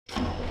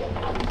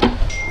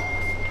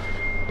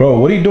Bro,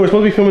 what are you doing?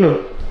 Supposed to be filming a...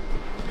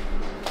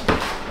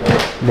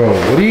 Bro,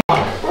 what are you...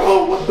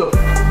 Bro, what the...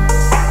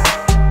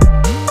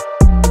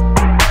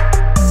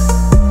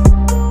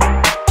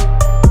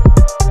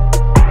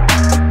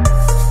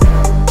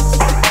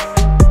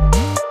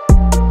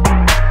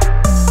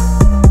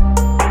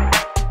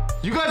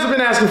 You guys have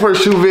been asking for a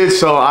shoe vid,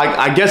 so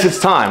I guess it's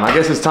time. I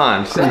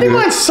think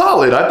mine's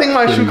solid. I think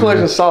my shoe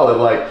collection's solid.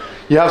 Like,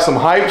 you have some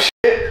hype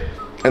shit,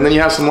 and then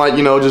you have some, like,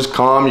 you know, just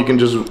calm, you can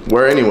just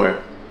wear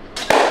anywhere.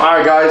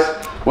 Alright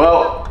guys,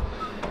 well,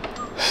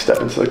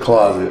 step into the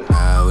closet.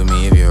 Ride with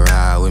me if you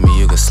ride with me,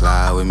 you can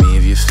slide with me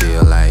if you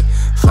feel like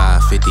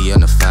 550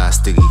 on the 5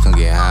 sticky, come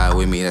get high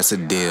with me, that's a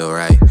deal,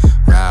 right?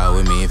 Ride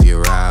with me if you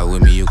ride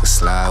with me, you can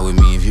slide with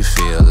me if you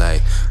feel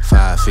like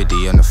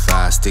 550 on the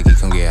 5 sticky,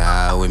 come get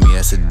high with me,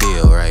 that's a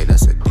deal, right?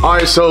 That's a deal.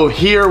 Alright, so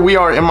here we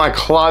are in my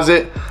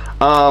closet.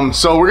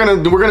 So we're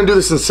gonna do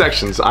this in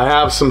sections. I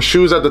have some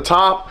shoes at the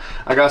top.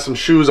 I got some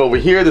shoes over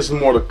here. This is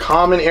more the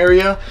common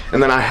area,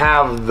 and then I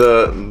have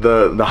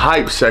the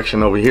hype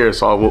section over here.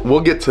 So we'll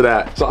get to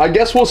that. So I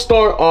guess we'll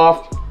start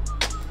off.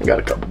 I got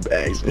a couple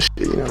bags and shit,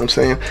 you know what I'm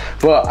saying?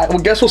 But I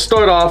guess we'll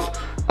start off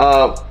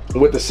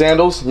with the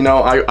sandals. You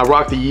know, I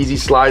rock the Yeezy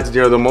slides.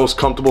 They're the most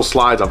comfortable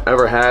slides I've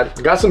ever had.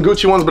 I got some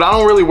Gucci ones, but I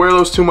don't really wear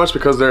those too much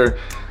because they're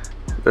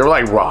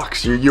like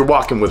rocks. You're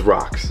walking with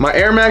rocks. My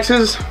Air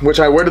Maxes, which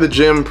I wear to the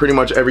gym pretty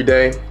much every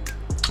day.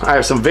 I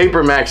have some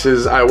Vapor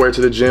Maxes I wear to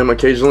the gym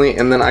occasionally.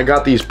 And then I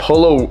got these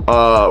Polo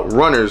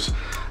runners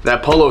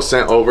that Polo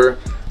sent over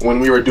when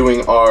we were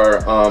doing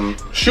our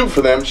shoot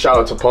for them. Shout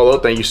out to Polo,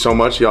 thank you so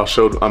much. Y'all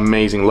showed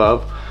amazing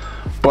love.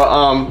 But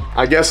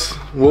I guess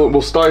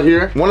we'll start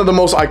here. One of the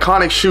most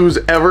iconic shoes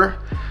ever.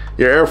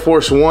 Your Air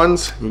Force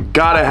Ones, you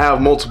gotta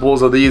have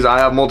multiples of these. I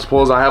have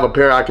multiples. I have a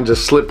pair I can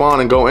just slip on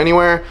and go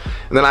anywhere.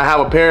 And then I have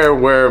a pair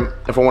where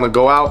if I wanna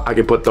go out, I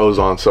can put those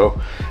on.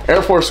 So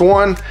Air Force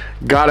One,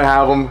 gotta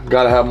have them,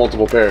 gotta have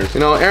multiple pairs.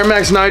 You know, Air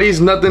Max 90s,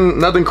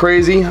 nothing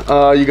crazy.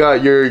 You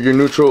got your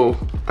neutral,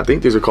 I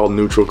think these are called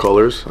neutral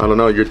colors. I don't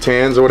know, your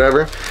tans or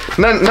whatever.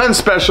 Nothing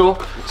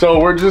special. So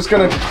we're just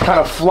gonna kind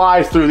of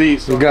fly through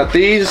these. We got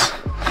these,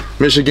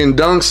 Michigan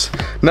Dunks,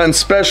 nothing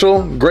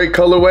special, great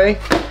colorway.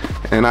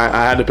 And I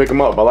had to pick them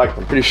up. I like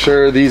them. I'm pretty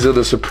sure these are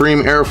the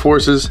Supreme Air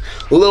Forces.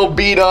 A little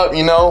beat up,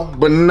 you know,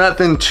 but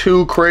nothing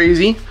too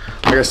crazy.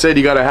 Like I said,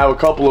 you gotta have a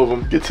couple of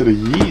them. Get to the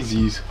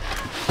Yeezys.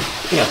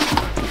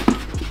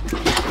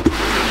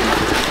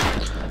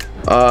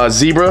 Yeah.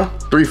 Zebra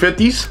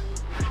 350s.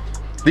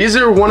 These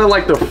are one of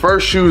like the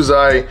first shoes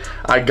I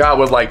got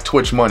with like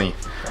Twitch money.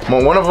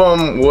 One of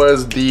them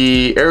was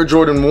the Air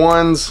Jordan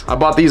 1s. I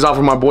bought these off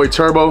of my boy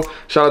Turbo.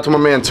 Shout out to my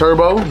man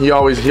Turbo. He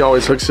always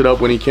hooks it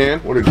up when he can.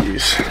 What are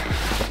these?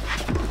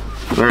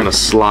 They're in a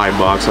slide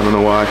box, I don't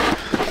know why.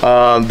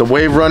 The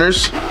Wave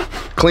Runners.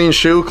 Clean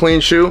shoe,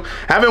 clean shoe.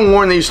 Haven't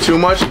worn these too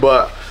much,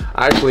 but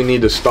I actually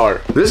need to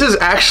start. This is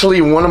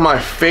actually one of my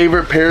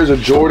favorite pairs of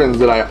Jordans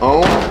that I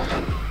own.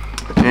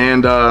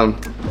 And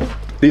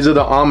these are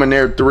the Almond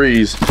Air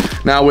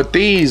 3s. Now with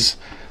these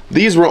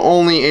were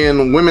only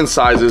in women's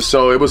sizes,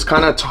 so it was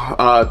kind of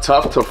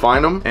tough to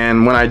find them.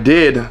 And when I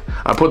did,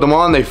 I put them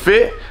on, they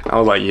fit. I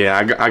was like, yeah,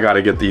 I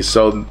gotta get these.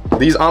 So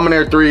these Almond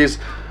Air 3s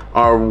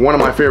are one of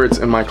my favorites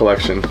in my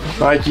collection.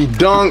 Nike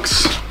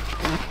Dunks.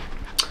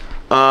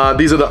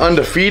 These are the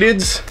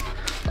Undefeateds.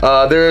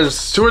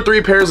 There's 2 or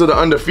 3 pairs of the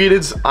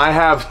Undefeateds. I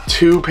have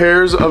 2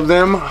 pairs of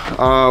them.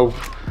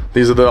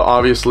 These are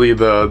obviously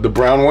the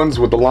brown ones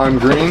with the lime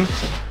green.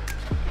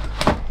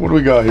 What do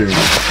we got here?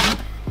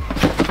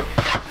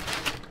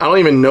 I don't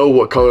even know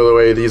what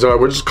colorway these are.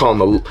 We're just calling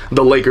them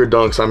the Laker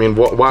Dunks. I mean,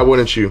 why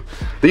wouldn't you?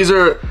 These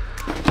are,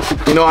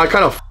 you know, I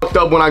kind of fucked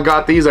up when I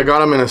got these. I got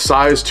them in a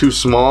size too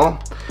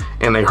small,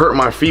 and they hurt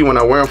my feet when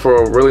I wear them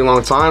for a really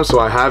long time, so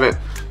I haven't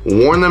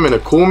worn them in a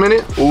cool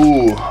minute.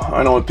 Ooh,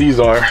 I know what these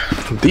are.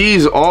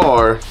 These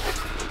are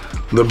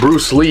the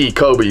Bruce Lee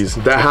Kobe's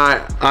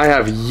that I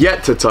have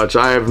yet to touch.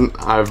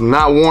 I've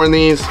not worn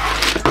these.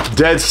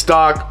 Dead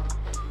stock.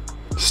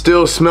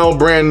 Still smell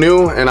brand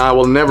new, and I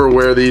will never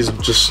wear these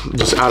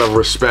just out of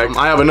respect.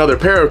 I have another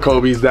pair of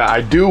Kobe's that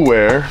I do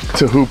wear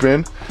to hoop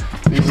in.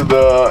 These are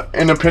the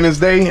Independence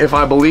Day, if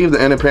I believe,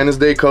 the Independence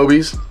Day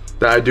Kobe's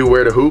that I do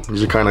wear to hoop.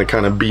 These are kind of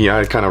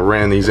I kind of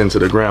ran these into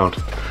the ground.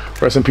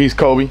 Rest in peace,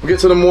 Kobe. We get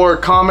to the more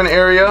common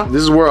area.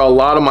 This is where a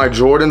lot of my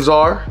Jordans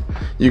are.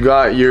 You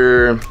got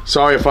your,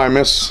 sorry if I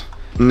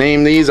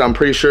misname these, I'm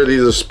pretty sure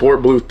these are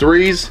Sport Blue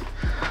 3s.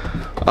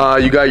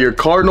 You got your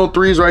Cardinal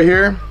 3s right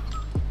here.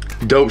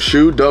 Dope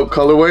shoe, dope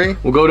colorway.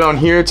 We'll go down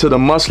here to the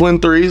Muslin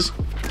 3s.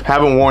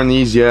 Haven't worn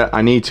these yet,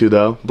 I need to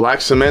though.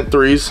 Black Cement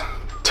 3s,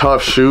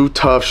 tough shoe,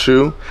 tough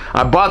shoe.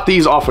 I bought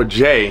these off of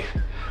Jay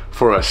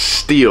for a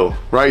steal,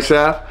 right,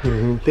 Saf?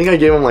 I think I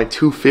gave him like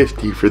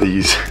 $250 for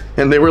these,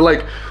 and they were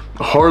like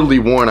hardly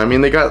worn. I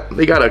mean, they got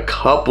a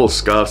couple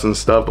scuffs and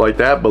stuff like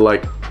that, but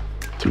like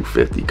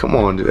 $250. Come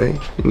on, today.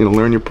 You need to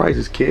learn your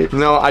prices, kid.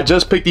 No, I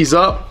just picked these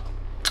up.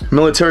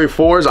 Military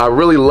 4s. I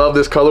really love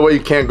this colorway.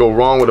 You can't go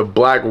wrong with a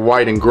black,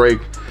 white, and gray,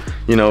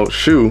 you know,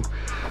 shoe.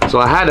 So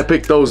I had to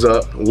pick those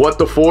up. What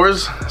the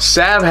fours?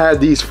 Sav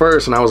had these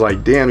first and I was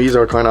like, damn, these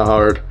are kind of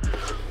hard.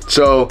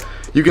 So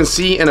you can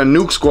see in a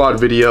Nuke Squad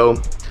video,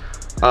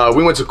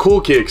 we went to Cool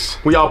Kicks.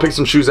 We all picked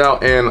some shoes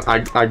out and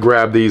I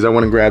grabbed these. I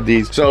went and grabbed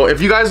these. So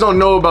if you guys don't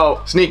know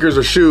about sneakers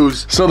or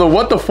shoes, so the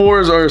What the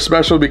Fours are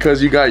special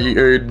because you got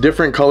your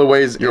different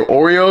colorways, your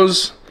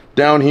Oreos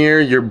down here,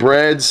 your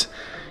Breads,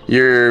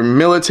 your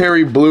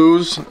military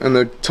blues and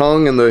the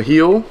tongue and the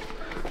heel,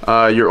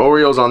 your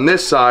Oreos on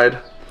this side,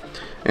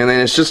 and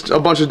then it's just a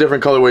bunch of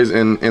different colorways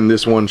in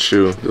this one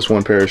shoe, this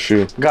one pair of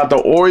shoe. Got the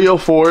Oreo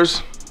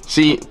 4s.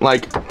 See,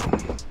 like,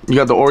 you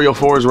got the Oreo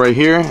 4s right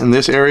here in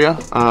this area,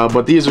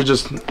 but these are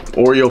just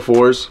Oreo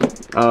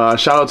 4s.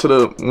 Shout out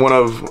to one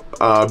of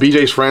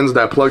BJ's friends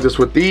that plugged us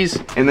with these.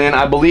 And then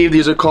I believe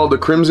these are called the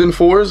Crimson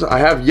 4s. I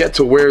have yet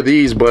to wear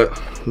these, but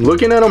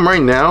looking at them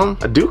right now,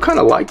 I do kind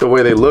of like the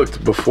way they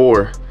looked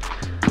before.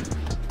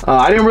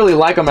 I didn't really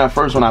like them at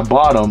first when I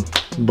bought them,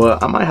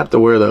 but I might have to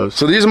wear those.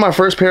 So these are my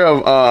first pair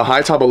of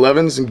high top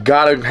 11s.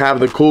 Gotta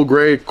have the cool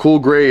gray. Cool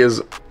gray is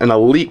an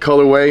elite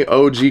colorway,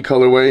 OG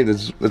colorway.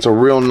 It's a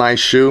real nice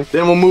shoe.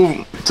 Then we'll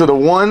move to the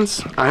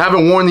ones. I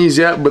haven't worn these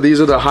yet, but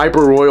these are the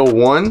Hyper Royal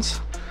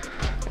ones.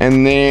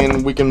 And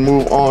then we can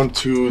move on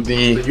to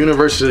the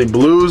University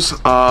Blues.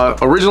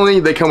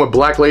 Originally, they come with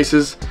black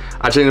laces.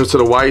 I changed them to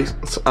the white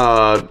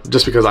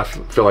just because I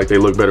feel like they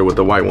look better with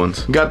the white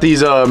ones. Got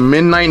these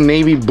Midnight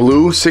Navy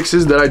Blue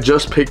 6s that I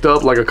just picked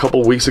up like a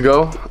couple weeks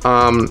ago.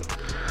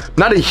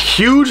 Not a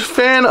huge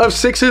fan of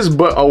 6s,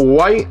 but a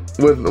white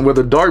with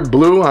a dark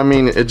blue, I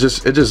mean, it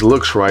just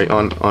looks right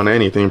on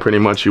anything pretty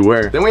much you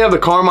wear. Then we have the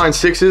Carmine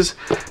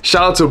 6s.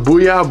 Shout out to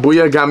Booyah.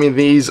 Booyah got me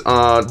these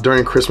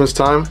during Christmas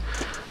time.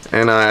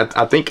 And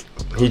I think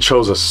he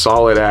chose a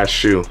solid ass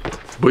shoe.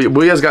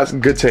 Booyah's got some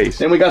good taste.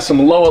 Then we got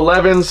some low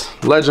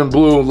 11s, Legend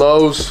Blue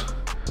lows.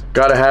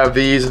 Gotta have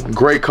these.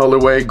 Great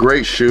colorway,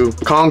 great shoe.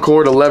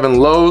 Concord 11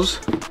 lows.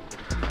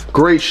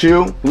 Great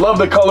shoe. Love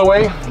the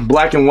colorway.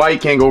 Black and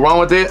white, can't go wrong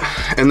with it.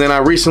 And then I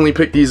recently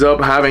picked these up.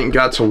 Haven't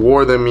got to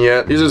wear them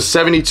yet. These are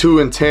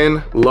 72 and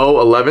 10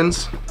 low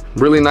 11s.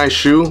 Really nice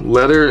shoe.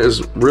 Leather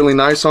is really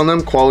nice on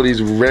them. Quality is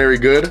very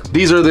good.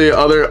 These are the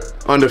other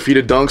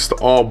undefeated dunks, the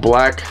all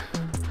black.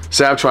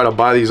 Sav tried to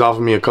buy these off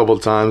of me a couple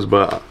of times,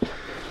 but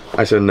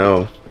I said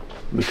no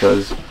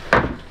because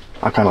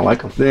I kind of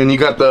like them. Then you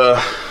got the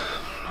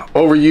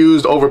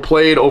overused,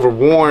 overplayed,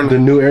 overworn. The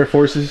new Air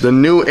Forces. The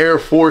new Air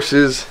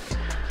Forces,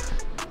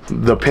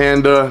 the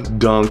Panda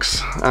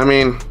Dunks. I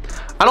mean,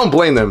 I don't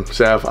blame them,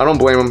 Sav. I don't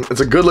blame them. It's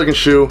a good looking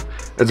shoe.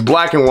 It's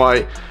black and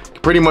white. You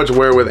can pretty much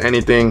wear with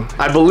anything.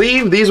 I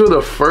believe these were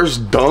the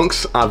first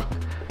Dunks I've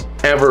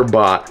ever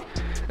bought.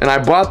 And I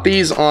bought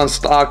these on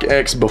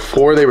StockX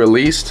before they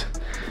released.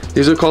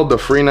 These are called the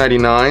Free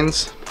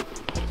 99s.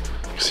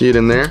 See it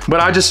in there. But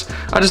I just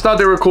thought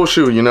they were a cool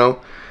shoe, you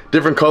know?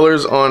 Different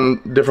colors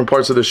on different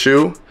parts of the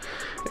shoe.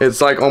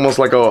 It's like almost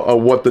like a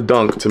what the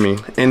dunk to me.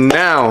 And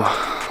now,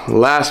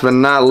 last but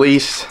not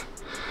least,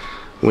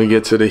 we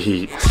get to the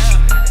Heat.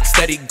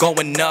 Steady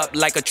going up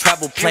like a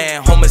travel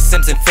plan. Homer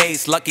Simpson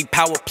Faze, lucky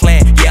power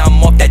plan. Yeah,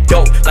 I'm off that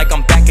dope, like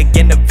I'm back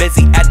again to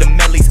Vizzy. At the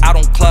Mellies, out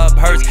on Club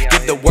Hurst.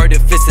 Give the word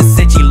if it's a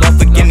city, Lord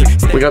forgive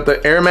me. We got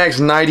the Air Max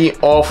 90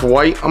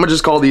 off-white. I'm gonna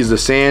just call these the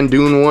Sand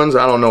Dune ones.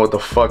 I don't know what the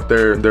fuck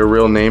their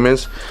real name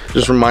is.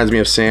 Just reminds me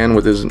of sand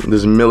with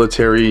this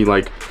military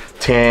like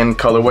tan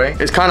colorway.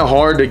 It's kind of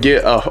hard to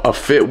get a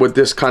fit with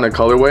this kind of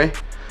colorway.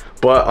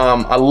 But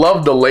I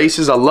love the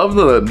laces. I love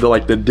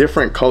the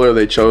different color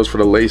they chose for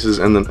the laces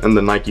and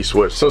the Nike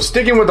switch. So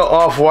sticking with the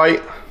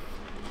off-white,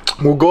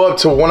 we'll go up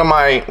to one of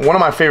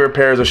my favorite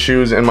pairs of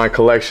shoes in my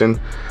collection,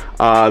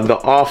 the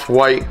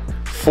off-white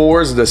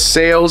 4s, the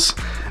Sails.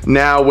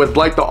 Now with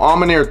like the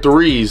Almanair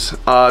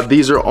 3s,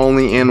 these are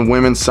only in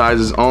women's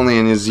sizes only,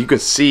 and as you can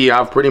see,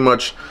 I've pretty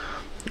much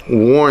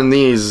worn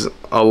these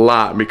a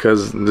lot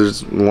because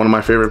there's one of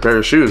my favorite pair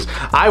of shoes.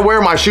 I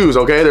wear my shoes,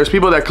 okay? There's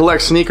people that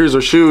collect sneakers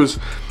or shoes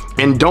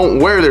and don't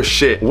wear their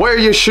shit. Wear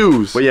your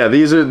shoes. But yeah,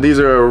 these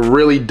are a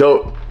really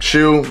dope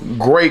shoe,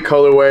 great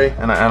colorway,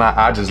 and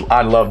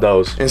I love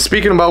those. And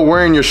speaking about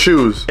wearing your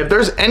shoes, if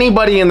there's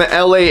anybody in the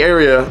LA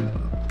area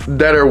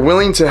that are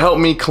willing to help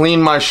me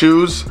clean my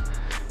shoes,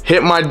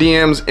 hit my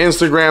DMs,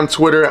 Instagram,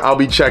 Twitter, I'll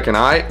be checking,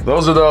 all right?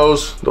 Those are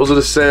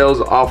the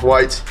Sails,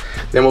 off-whites.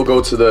 Then we'll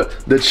go to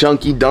the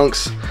Chunky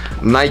Dunks.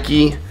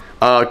 Nike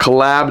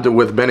collabed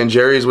with Ben &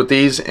 Jerry's with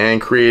these and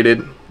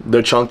created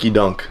the Chunky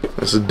Dunk.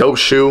 It's a dope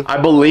shoe. I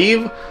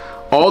believe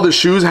all the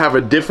shoes have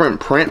a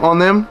different print on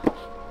them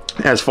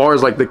as far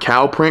as like the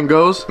cow print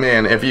goes.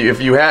 Man, if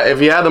you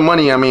had the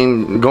money, I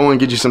mean, go and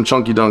get you some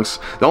Chunky Dunks.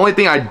 The only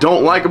thing I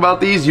don't like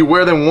about these, you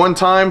wear them one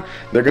time,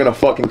 they're gonna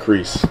fucking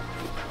crease.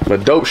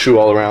 But dope shoe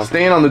all around.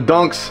 Staying on the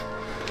Dunks,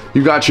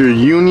 you got your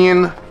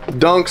Union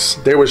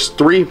Dunks. There was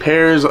 3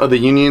 pairs of the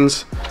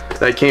Unions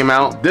that came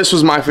out. This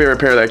was my favorite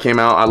pair that came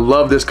out. I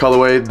love this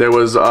colorway. There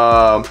was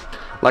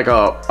like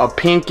a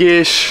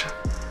pinkish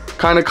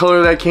kind of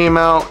color that came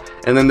out,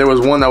 and then there was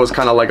one that was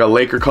kind of like a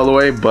Laker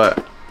colorway,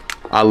 but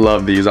I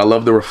love these. I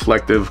love the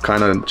reflective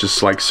kind of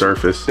just like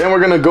surface. Then we're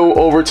gonna go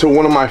over to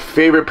one of my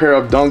favorite pair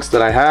of dunks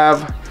that I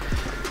have.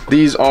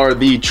 These are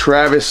the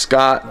Travis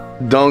Scott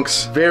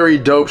dunks. Very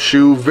dope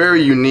shoe,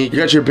 very unique. You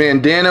got your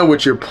bandana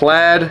with your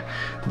plaid.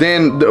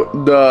 Then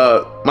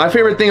my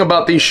favorite thing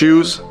about these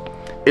shoes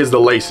is the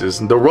laces.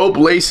 The rope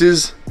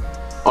laces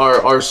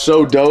are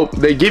so dope.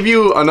 They give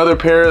you another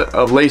pair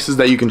of laces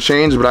that you can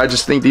change, but I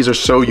just think these are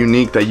so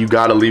unique that you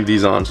gotta leave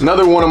these on.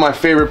 Another one of my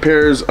favorite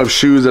pairs of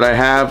shoes that I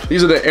have,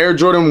 these are the Air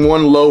Jordan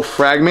 1 Low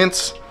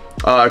Fragments.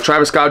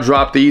 Travis Scott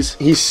dropped these.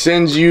 He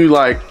sends you,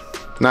 like,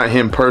 not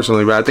him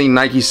personally, but I think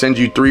Nike sends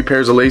you 3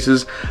 pairs of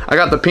laces. I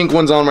got the pink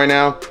ones on right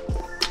now.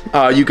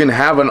 You can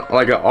have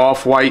like an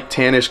off-white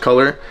tannish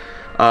color.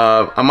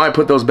 I might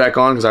put those back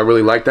on because I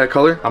really like that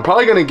color. I'm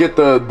probably gonna get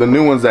the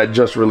new ones that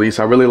just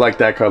released. I really like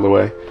that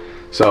colorway.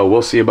 So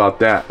we'll see about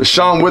that. The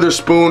Sean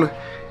Witherspoon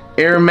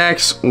Air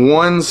Max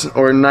 1s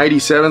or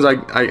 97s,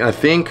 I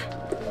think.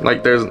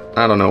 Like there's,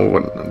 I don't know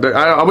what,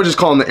 I would just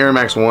call them the Air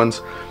Max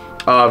 1s.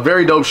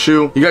 Very dope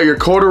shoe. You got your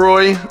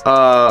corduroy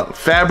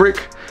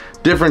fabric,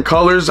 different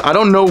colors. I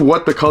don't know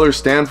what the colors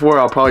stand for.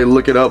 I'll probably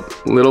look it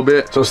up a little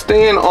bit. So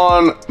staying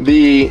on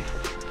the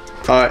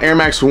Air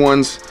Max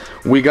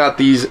 1s, we got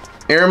these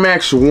Air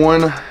Max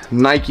 1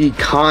 Nike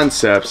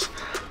Concepts.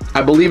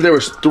 I believe there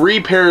was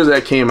 3 pairs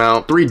that came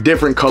out, 3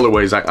 different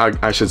colorways,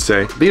 I should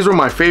say. These were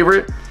my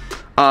favorite.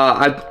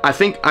 I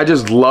think I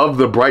just love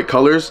the bright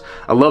colors.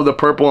 I love the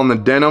purple and the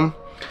denim.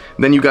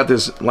 Then you got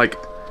this like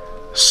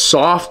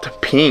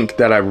soft pink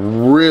that I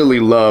really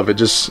love. It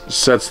just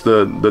sets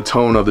the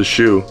tone of the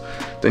shoe.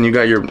 Then you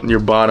got your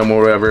bottom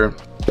or whatever.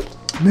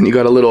 Then you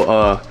got a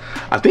little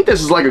I think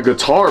this is like a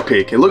guitar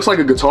pick. It looks like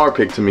a guitar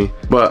pick to me,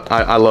 but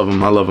I love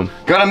them. I love them.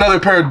 Got another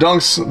pair of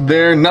dunks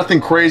there.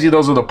 Nothing crazy.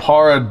 Those are the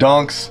Para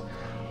dunks.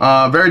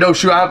 Very dope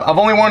shoe. I've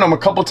only worn them a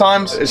couple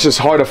times. It's just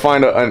hard to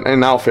find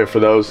an outfit for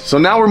those. So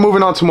now we're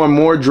moving on to my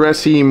more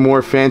dressy,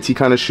 more fancy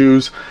kind of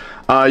shoes.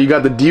 You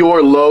got the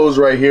Dior Lows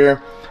right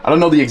here. I don't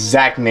know the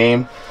exact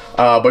name,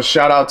 but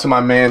shout out to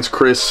my man's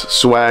Chris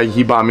Swag.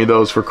 He bought me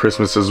those for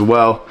Christmas as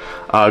well.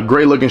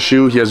 Great looking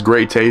shoe. He has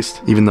great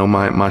taste, even though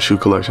my shoe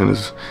collection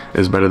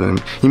is better than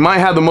him. He might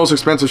have the most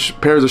expensive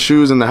pairs of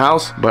shoes in the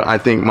house, but I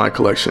think my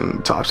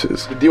collection tops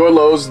his. The Dior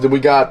Lows, we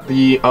got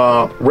the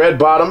red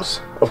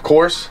bottoms, of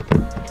course.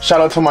 Shout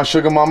out to my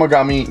sugar mama,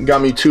 got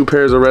me 2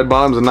 pairs of red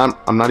bottoms, and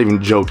I'm not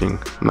even joking.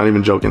 I'm not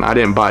even joking. I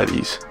didn't buy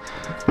these.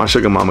 My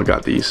sugar mama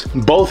got these.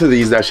 Both of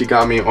these that she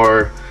got me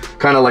are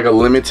kind of like a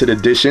limited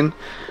edition.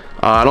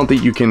 I don't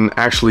think you can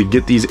actually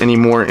get these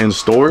anymore in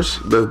stores.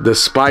 The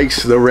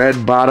spikes, the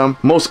red bottom,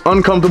 most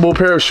uncomfortable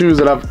pair of shoes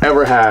that I've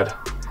ever had.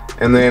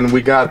 And then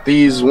we got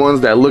these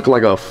ones that look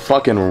like a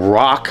fucking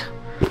rock,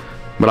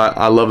 but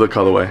I love the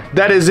colorway.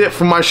 That is it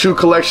for my shoe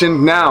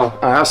collection. Now,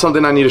 I have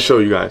something I need to show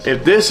you guys.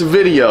 If this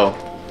video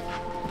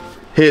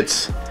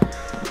hits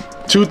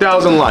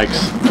 2,000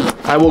 likes,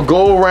 I will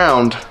go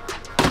around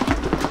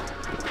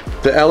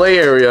the LA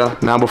area.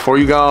 Now, before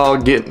you all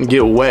get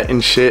wet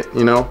and shit,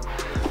 you know,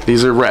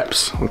 these are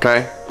reps,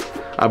 okay?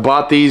 I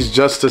bought these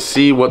just to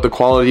see what the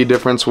quality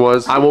difference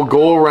was. I will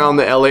go around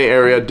the LA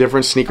area,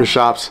 different sneaker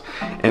shops,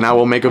 and I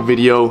will make a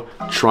video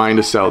trying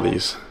to sell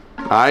these.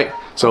 All right,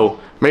 so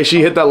make sure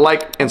you hit that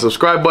like and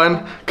subscribe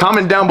button.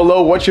 Comment down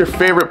below what's your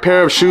favorite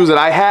pair of shoes that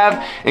I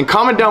have, and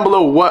comment down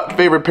below what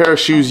favorite pair of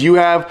shoes you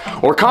have,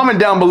 or comment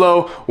down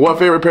below what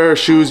favorite pair of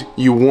shoes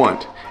you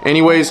want.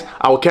 Anyways,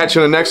 I will catch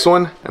you in the next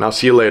one, and I'll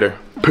see you later.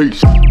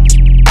 Peace.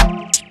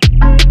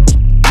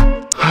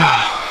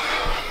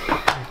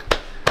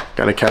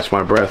 Gotta catch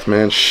my breath,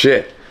 man.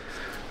 Shit.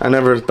 I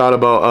never thought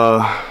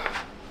about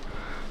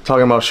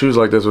talking about shoes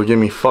like this would get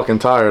me fucking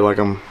tired, like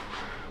I'm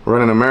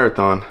running a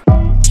marathon.